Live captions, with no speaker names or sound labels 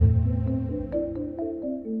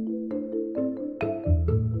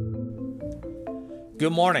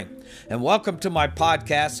Good morning, and welcome to my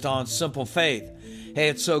podcast on Simple Faith. Hey,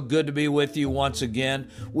 it's so good to be with you once again.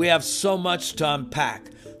 We have so much to unpack.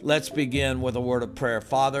 Let's begin with a word of prayer.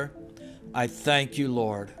 Father, I thank you,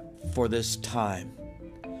 Lord, for this time,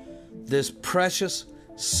 this precious,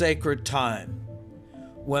 sacred time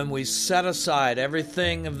when we set aside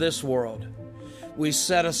everything of this world. We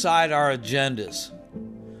set aside our agendas.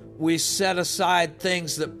 We set aside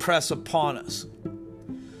things that press upon us,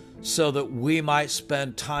 so that we might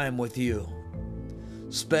spend time with you.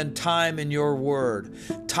 Spend time in your word,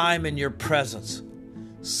 time in your presence,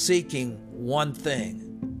 seeking one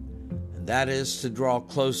thing, and that is to draw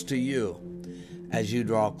close to you as you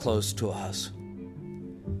draw close to us.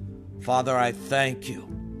 Father, I thank you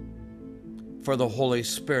for the Holy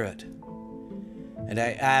Spirit, and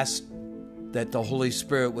I ask that the Holy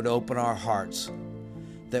Spirit would open our hearts,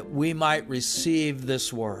 that we might receive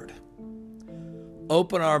this word.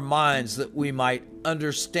 Open our minds that we might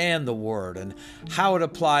understand the word and how it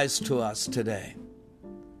applies to us today.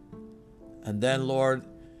 And then, Lord,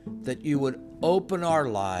 that you would open our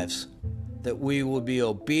lives, that we will be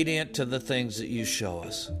obedient to the things that you show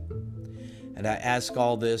us. And I ask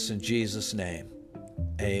all this in Jesus' name.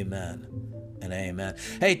 Amen and amen.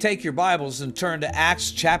 Hey, take your Bibles and turn to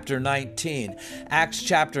Acts chapter 19. Acts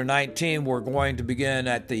chapter 19, we're going to begin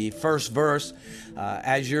at the first verse.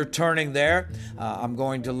 As you're turning there, I'm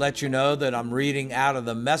going to let you know that I'm reading out of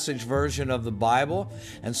the Message version of the Bible.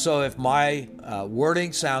 And so if my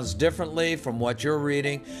wording sounds differently from what you're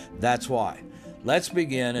reading, that's why. Let's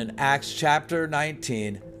begin in Acts chapter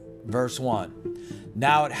 19, verse 1.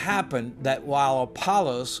 Now it happened that while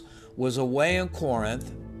Apollos was away in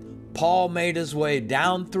Corinth, Paul made his way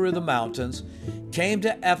down through the mountains, came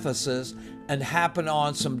to Ephesus, and happened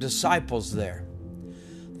on some disciples there.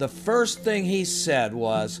 The first thing he said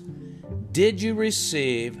was, "Did you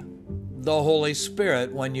receive the Holy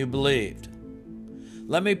Spirit when you believed?"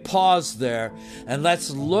 Let me pause there and let's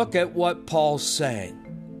look at what Paul's saying.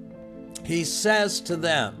 He says to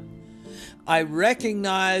them, I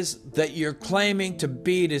recognize that you're claiming to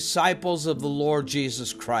be disciples of the Lord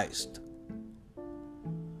Jesus Christ.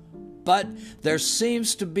 But there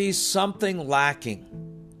seems to be something lacking.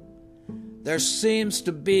 There seems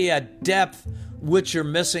to be a depth which you're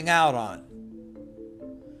missing out on.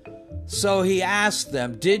 So he asked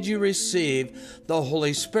them, did you receive the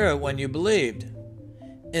Holy Spirit when you believed?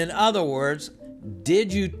 In other words,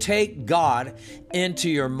 did you take God into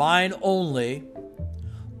your mind only,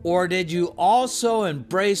 or did you also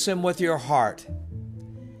embrace him with your heart?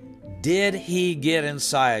 Did he get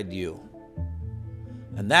inside you?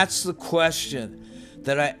 And that's the question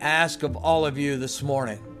that I ask of all of you this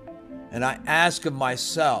morning. And I ask of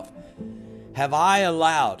myself, have I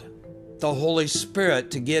allowed the Holy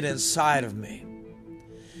Spirit to get inside of me?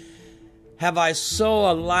 Have I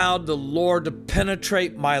so allowed the Lord to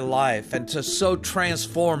penetrate my life and to so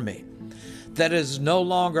transform me that it is no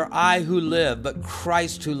longer I who live, but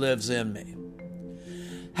Christ who lives in me?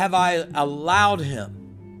 Have I allowed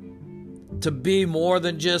him to be more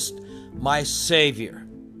than just my Savior,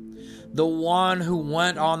 the one who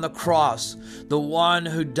went on the cross, the one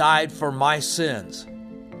who died for my sins?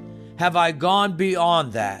 Have I gone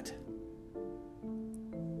beyond that?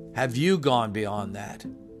 Have you gone beyond that?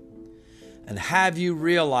 And have you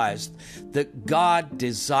realized that God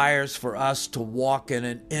desires for us to walk in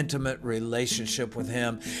an intimate relationship with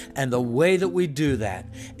him? And the way that we do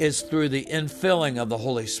that is through the infilling of the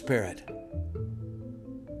Holy Spirit.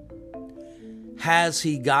 Has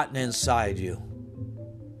he gotten inside you?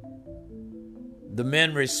 The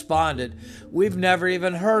men responded, we've never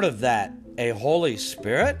even heard of that. A Holy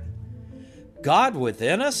Spirit? God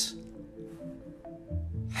within us?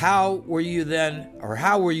 How were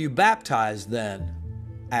you baptized then?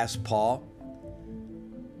 Asked Paul.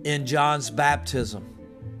 In John's baptism.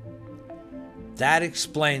 That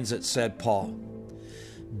explains it, said Paul.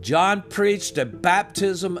 John preached a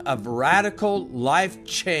baptism of radical life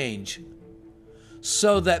change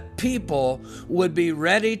so that people would be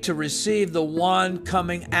ready to receive the one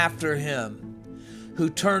coming after him, who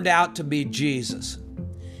turned out to be Jesus.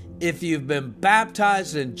 If you've been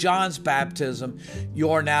baptized in John's baptism,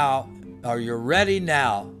 you're ready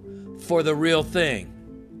now for the real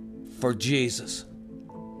thing, for Jesus.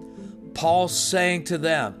 Paul's saying to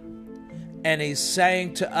them, and he's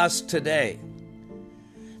saying to us today,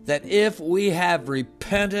 that if we have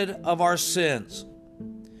repented of our sins,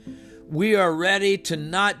 we are ready to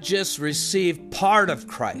not just receive part of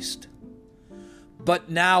Christ, but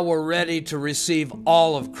now we're ready to receive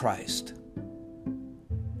all of Christ.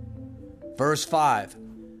 Verse 5,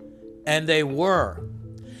 and they were,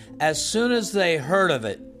 as soon as they heard of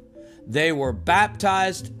it, They were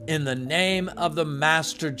baptized in the name of the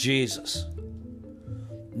Master Jesus.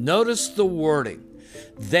 Notice the wording.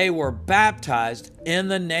 They were baptized in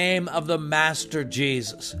the name of the Master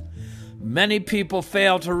Jesus. Many people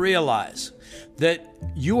fail to realize that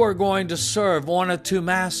you are going to serve one of two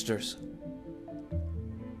masters.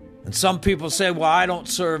 And some people say, well, I don't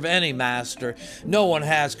serve any master. No one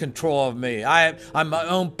has control of me. I'm my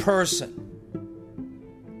own person.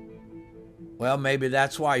 Well, maybe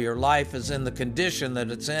that's why your life is in the condition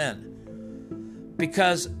that it's in.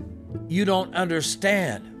 Because you don't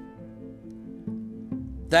understand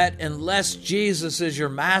that unless Jesus is your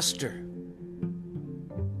master,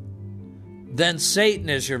 then Satan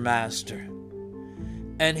is your master.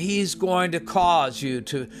 And he's going to cause you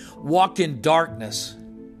to walk in darkness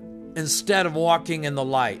instead of walking in the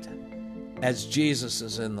light, as Jesus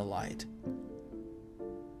is in the light.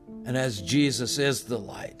 And as Jesus is the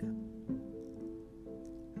light.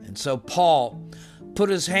 And so Paul put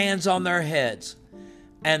his hands on their heads,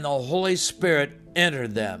 and the Holy Spirit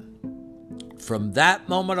entered them. From that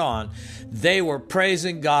moment on, they were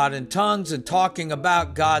praising God in tongues and talking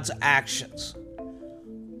about God's actions.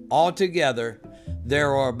 Altogether,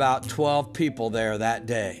 there were about 12 people there that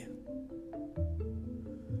day.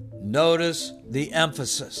 Notice the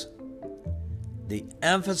emphasis. The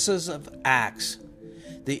emphasis of Acts,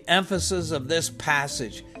 the emphasis of this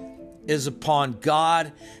passage is upon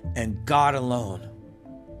God and God alone.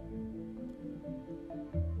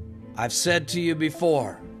 I've said to you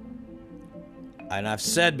before, and I've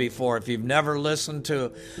said before, if you've never listened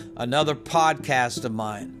to another podcast of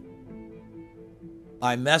mine,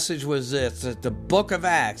 my message was this, that the book of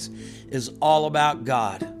Acts is all about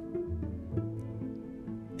God.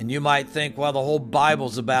 And you might think, well, the whole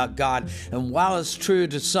Bible's about God. And while it's true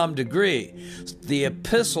to some degree, the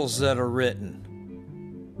epistles that are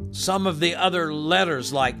written, some of the other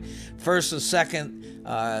letters like 1st and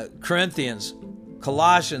 2nd Corinthians,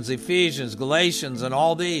 Colossians, Ephesians, Galatians, and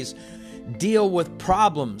all these deal with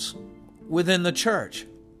problems within the church.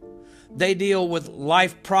 They deal with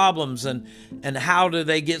life problems and how do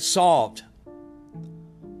they get solved.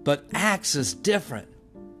 But Acts is different.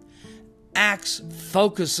 Acts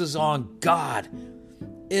focuses on God.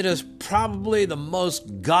 It is probably the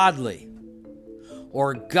most godly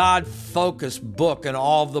or God-focused book in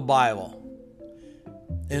all of the Bible.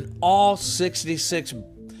 In all 66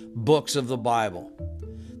 books of the Bible,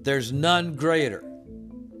 there's none greater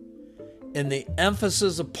in the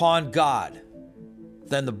emphasis upon God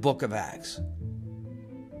than the book of Acts.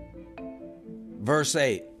 Verse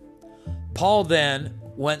 8, Paul then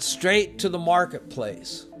went straight to the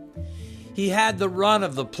marketplace. He had the run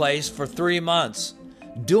of the place for 3 months,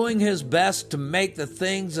 doing his best to make the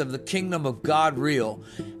things of the kingdom of God real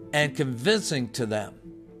and convincing to them.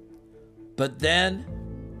 But then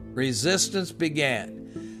resistance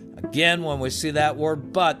began. Again, when we see that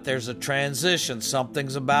word but, there's a transition.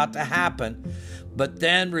 Something's about to happen. But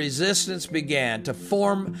then resistance began to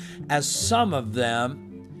form as some of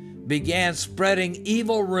them began spreading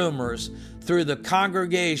evil rumors through the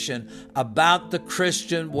congregation about the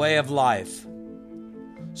Christian way of life.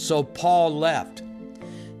 So Paul left,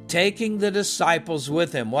 taking the disciples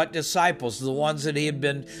with him. What disciples? The ones that he had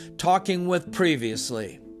been talking with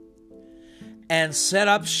previously. And set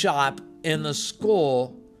up shop in the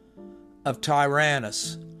school of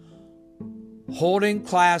Tyrannus, holding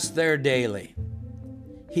class there daily.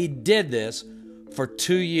 He did this for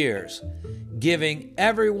 2 years, giving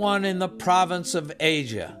everyone in the province of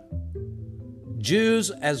Asia,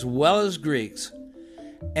 Jews as well as Greeks,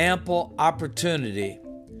 ample opportunity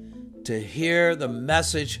to hear the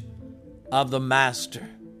message of the Master.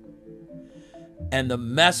 And the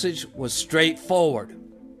message was straightforward.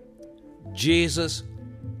 Jesus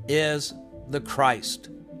is the Christ.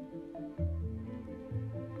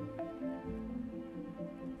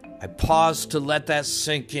 I pause to let that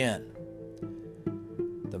sink in.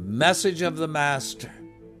 The message of the Master.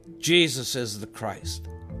 Jesus is the Christ.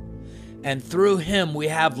 And through him we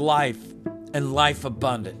have life and life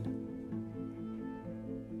abundant.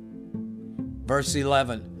 Verse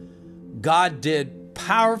 11. God did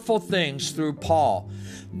powerful things through Paul.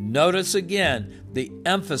 Notice again the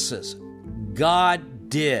emphasis. God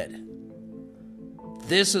did.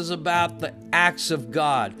 This is about the acts of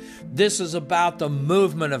God. This is about the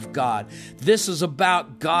movement of God. This is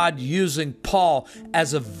about God using Paul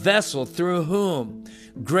as a vessel through whom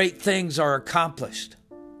great things are accomplished.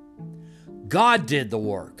 God did the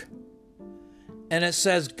work. And it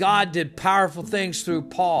says God did powerful things through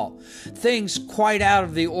Paul. Things quite out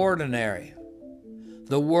of the ordinary.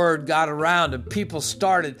 The word got around and people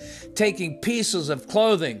started taking pieces of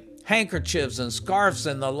clothing handkerchiefs and scarves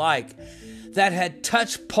and the like, that had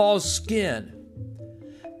touched Paul's skin,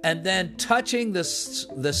 and then touching the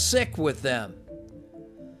sick with them.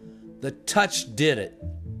 The touch did it.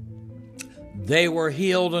 They were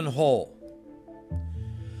healed and whole.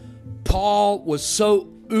 Paul was so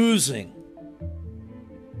oozing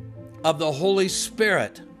of the Holy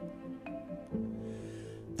Spirit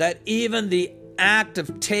that even the act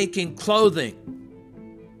of taking clothing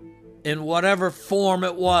in whatever form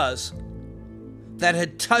it was that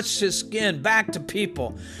had touched his skin back to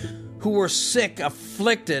people who were sick,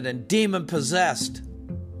 afflicted, and demon-possessed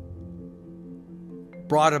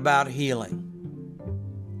brought about healing.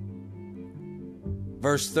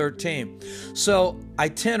 Verse 13. So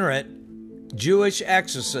itinerant Jewish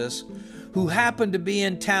exorcists who happened to be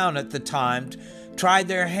in town at the time tried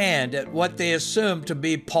their hand at what they assumed to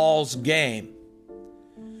be Paul's game.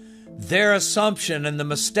 Their assumption, and the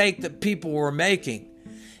mistake that people were making,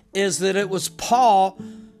 is that it was Paul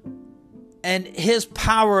and his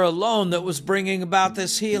power alone that was bringing about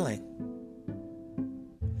this healing.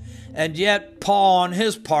 And yet Paul, on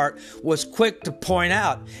his part, was quick to point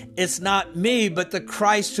out, it's not me, but the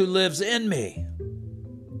Christ who lives in me.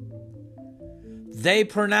 They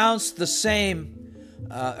pronounced the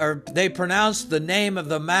name of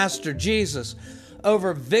the Master Jesus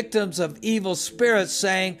over victims of evil spirits,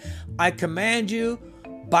 saying, I command you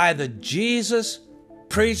by the Jesus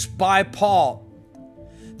preached by Paul.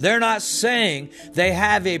 They're not saying they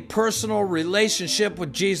have a personal relationship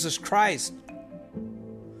with Jesus Christ,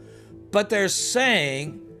 but they're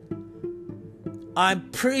saying, I'm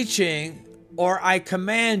preaching, or I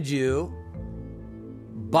command you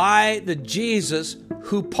by the Jesus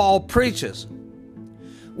who Paul preaches.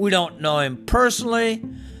 We don't know him personally,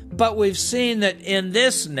 but we've seen that in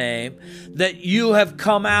this name that you have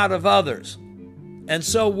come out of others. And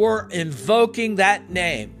so we're invoking that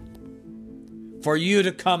name for you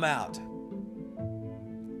to come out.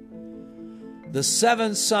 The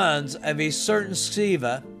 7 sons of a certain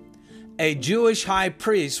Sceva, a Jewish high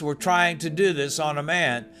priest, were trying to do this on a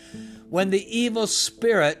man when the evil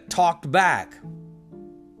spirit talked back.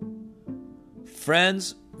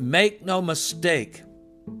 Friends, make no mistake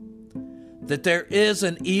that there is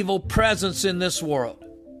an evil presence in this world.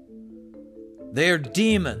 They are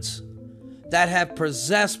demons that have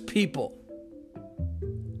possessed people.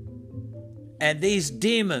 And these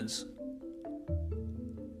demons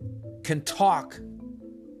can talk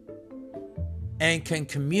and can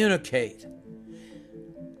communicate.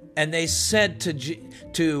 And they said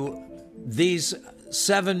to these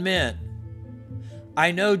 7 men,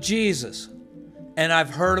 I know Jesus and I've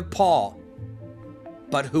heard of Paul,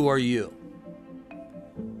 but who are you?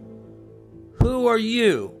 Who are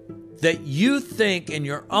you that you think in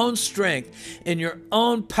your own strength, in your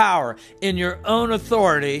own power, in your own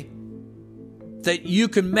authority, that you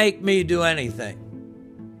can make me do anything?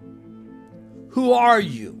 Who are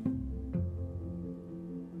you?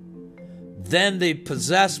 Then the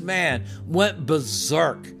possessed man went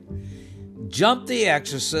berserk, jumped the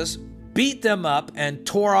exorcists, beat them up, and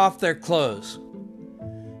tore off their clothes.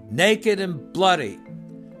 Naked and bloody,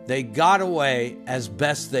 they got away as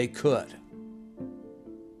best they could.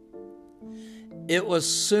 It was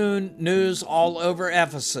soon news all over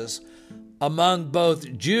Ephesus, among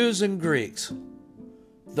both Jews and Greeks.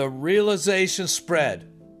 The realization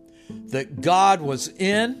spread that God was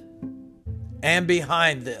in and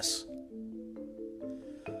behind this.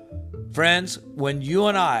 Friends, when you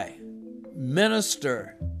and I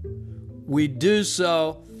minister, we do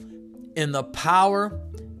so in the power,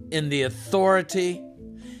 in the authority,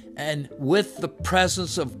 and with the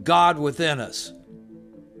presence of God within us.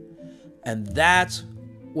 And that's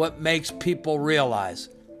what makes people realize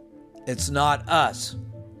it's not us,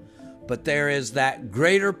 but there is that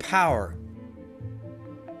greater power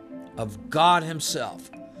of God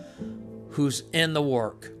Himself who's in the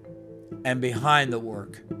work and behind the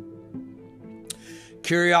work.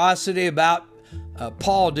 Curiosity about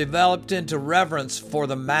Paul developed into reverence for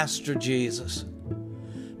the Master Jesus.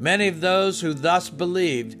 Many of those who thus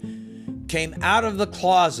believed came out of the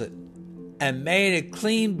closet and made a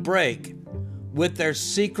clean break with their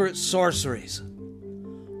secret sorceries.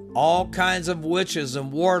 All kinds of witches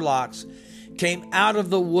and warlocks came out of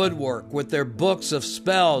the woodwork with their books of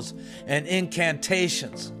spells and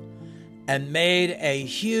incantations and made a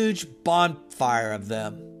huge bonfire of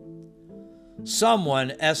them.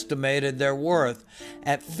 Someone estimated their worth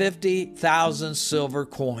at 50,000 silver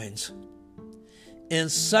coins. In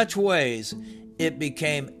such ways, it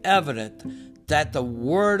became evident that the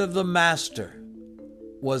word of the Master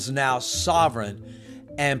was now sovereign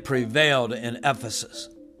and prevailed in Ephesus.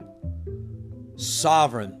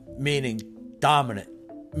 Sovereign meaning dominant,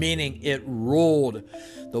 meaning it ruled.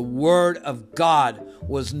 The Word of God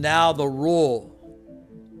was now the rule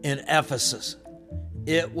in Ephesus.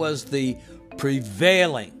 It was the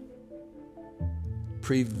prevailing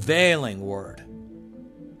word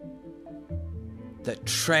that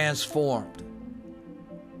transformed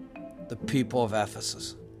the people of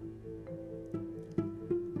Ephesus.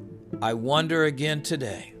 I wonder again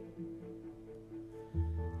today,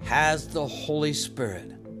 has the Holy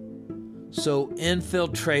Spirit so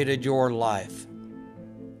infiltrated your life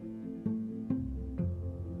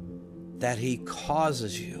that He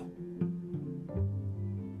causes you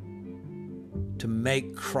to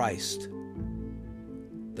make Christ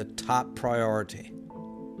the top priority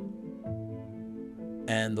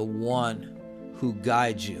and the one who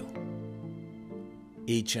guides you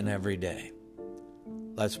each and every day?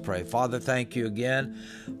 Let's pray. Father, thank you again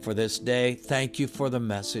for this day. Thank you for the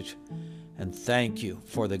message, and thank you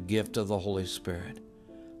for the gift of the Holy Spirit.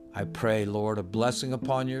 I pray, Lord, a blessing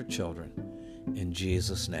upon your children. In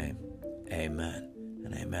Jesus' name, amen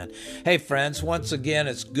and amen. Hey, friends, once again,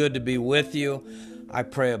 it's good to be with you. I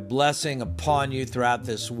pray a blessing upon you throughout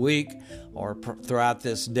this week or throughout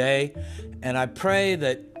this day, and I pray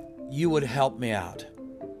that you would help me out.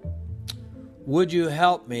 Would you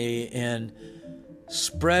help me in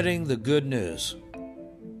spreading the good news,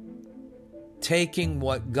 taking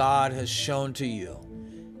what God has shown to you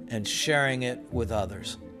and sharing it with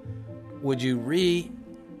others? Would you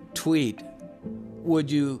retweet? Would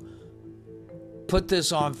you put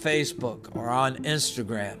this on Facebook or on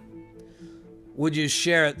Instagram? Would you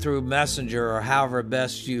share it through Messenger or however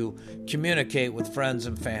best you communicate with friends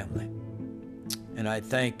and family? And I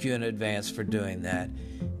thank you in advance for doing that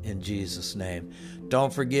in Jesus' name.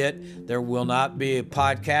 Don't forget, there will not be a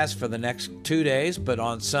podcast for the next 2 days, but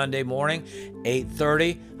on Sunday morning,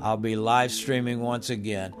 8:30, I'll be live streaming once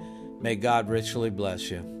again. May God richly bless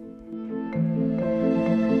you.